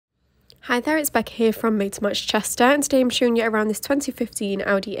Hi there, it's Becca here from Motormatch Chester, and today I'm showing you around this 2015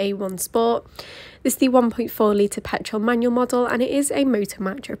 Audi A1 Sport. This is the 1.4 litre petrol manual model, and it is a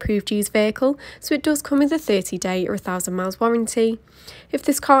Motormatch approved used vehicle, so it does come with a 30-day or 1,000 miles warranty. If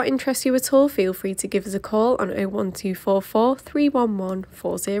this car interests you at all, feel free to give us a call on 01244 311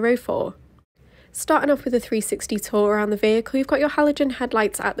 404. Starting off with a 360 tour around the vehicle, you've got your halogen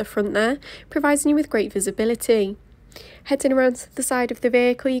headlights at the front there, providing you with great visibility. Heading around to the side of the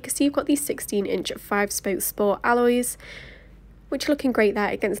vehicle, you can see you've got these 16-inch 5-spoke sport alloys, which are looking great there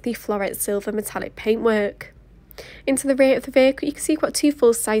against the floret silver metallic paintwork. Into the rear of the vehicle, you can see you've got two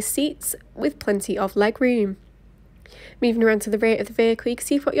full-size seats with plenty of legroom. Moving around to the rear of the vehicle, you can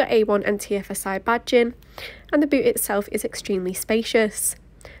see you've got your A1 and TFSI badging, and the boot itself is extremely spacious.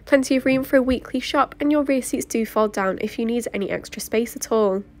 Plenty of room for a weekly shop, and your rear seats do fold down if you need any extra space at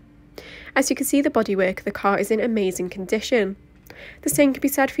all. As you can see, the bodywork of the car is in amazing condition. The same can be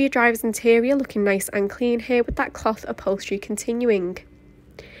said for your driver's interior, looking nice and clean here with that cloth upholstery continuing.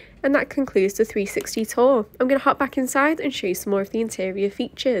 And that concludes the 360 tour. I'm going to hop back inside and show you some more of the interior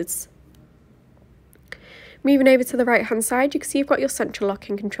features. Moving over to the right hand side, you can see you've got your central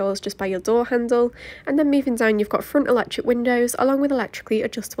locking controls just by your door handle, and then moving down you've got front electric windows along with electrically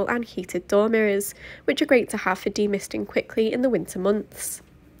adjustable and heated door mirrors, which are great to have for demisting quickly in the winter months.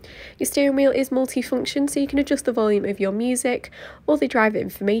 Your steering wheel is multifunction, so you can adjust the volume of your music or the driver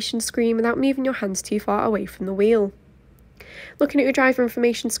information screen without moving your hands too far away from the wheel. Looking at your driver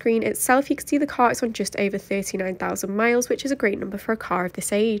information screen itself, you can see the car is on just over 39,000 miles, which is a great number for a car of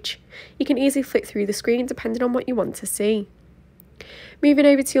this age. You can easily flick through the screen depending on what you want to see. Moving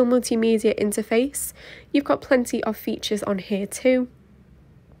over to your multimedia interface, you've got plenty of features on here too.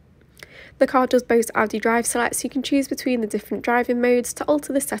 The car does boast Audi Drive Select, so you can choose between the different driving modes to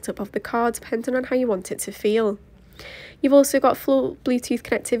alter the setup of the car depending on how you want it to feel. You've also got full Bluetooth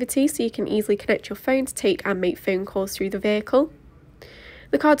connectivity, so you can easily connect your phone to take and make phone calls through the vehicle.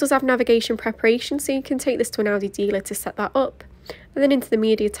 The car does have navigation preparation, so you can take this to an Audi dealer to set that up. And then into the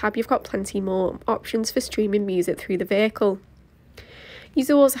media tab, you've got plenty more options for streaming music through the vehicle. You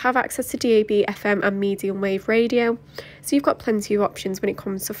do also have access to DAB, FM and medium wave radio, so you've got plenty of options when it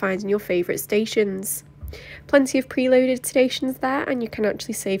comes to finding your favourite stations. Plenty of preloaded stations there, and you can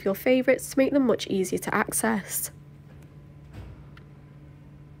actually save your favourites to make them much easier to access.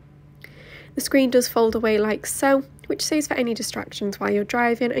 The screen does fold away like so, which saves for any distractions while you're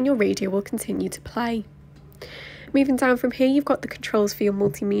driving, and your radio will continue to play. Moving down from here, you've got the controls for your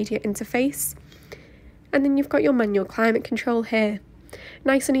multimedia interface, and then you've got your manual climate control here.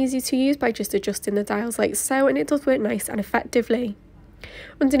 Nice and easy to use by just adjusting the dials like so, and it does work nice and effectively.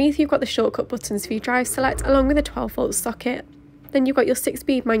 Underneath you've got the shortcut buttons for your drive select along with a 12-volt socket. Then you've got your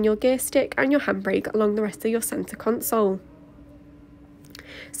 6-speed manual gear stick and your handbrake along the rest of your centre console.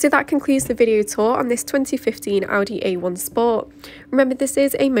 So that concludes the video tour on this 2015 Audi A1 Sport. Remember, this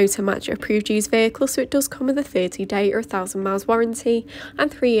is a Motormatch approved used vehicle, so it does come with a 30-day or 1,000 miles warranty,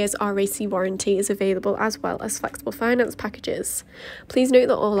 and 3 years RAC warranty is available, as well as flexible finance packages. Please note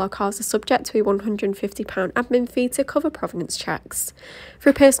that all our cars are subject to a £150 admin fee to cover provenance checks. For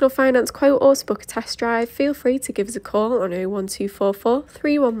a personal finance quote or to book a test drive, feel free to give us a call on 01244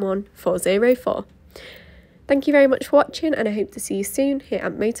 311 404. Thank you very much for watching, and I hope to see you soon here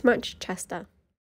at Motormatch Chester.